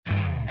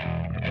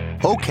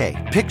Okay,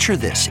 picture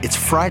this. It's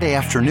Friday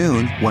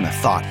afternoon when a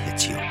thought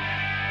hits you.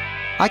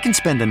 I can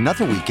spend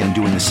another weekend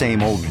doing the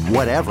same old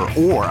whatever,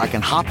 or I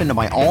can hop into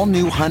my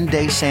all-new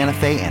Hyundai Santa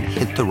Fe and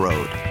hit the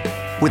road.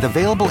 With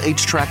available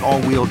H-Track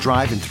all-wheel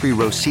drive and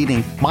 3-row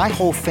seating, my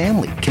whole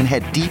family can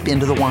head deep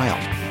into the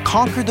wild.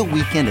 Conquer the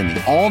weekend in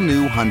the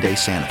all-new Hyundai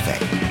Santa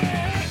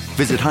Fe.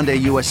 Visit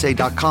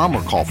HyundaiUSA.com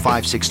or call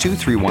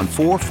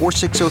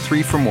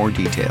 562-314-4603 for more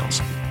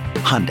details.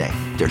 Hyundai,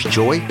 there's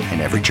joy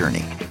in every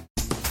journey.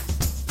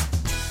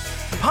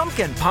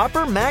 Pumpkin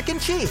Popper Mac and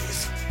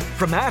Cheese.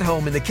 From at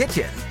home in the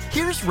kitchen,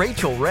 here's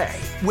Rachel Ray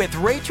with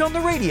Rach on the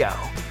Radio.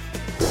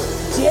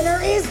 Dinner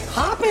is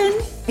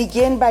poppin'.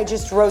 Begin by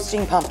just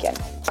roasting pumpkin.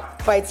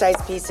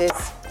 Bite-sized pieces.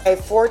 I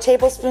have 4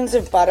 tablespoons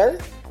of butter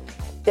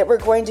that we're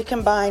going to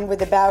combine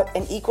with about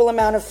an equal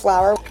amount of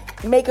flour.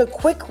 Make a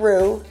quick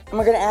roux, and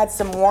we're gonna add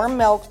some warm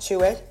milk to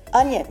it.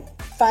 Onion,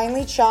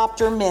 finely chopped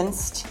or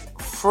minced.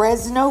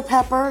 Fresno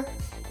pepper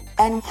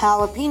and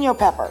jalapeno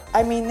pepper.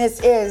 I mean,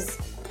 this is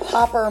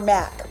Popper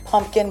Mac,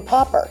 pumpkin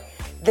popper.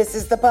 This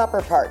is the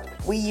popper part.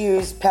 We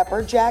use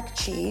pepper jack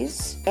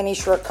cheese, any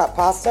short cut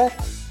pasta.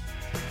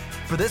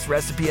 For this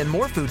recipe and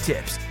more food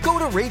tips, go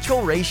to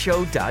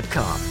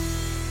RachelRayShow.com.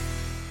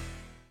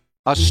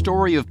 A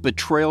story of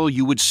betrayal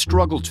you would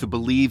struggle to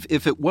believe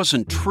if it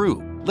wasn't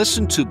true.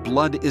 Listen to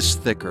Blood is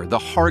Thicker, the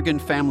Hargan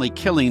family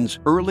killings,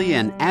 early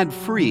and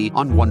ad-free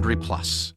on Wondery Plus.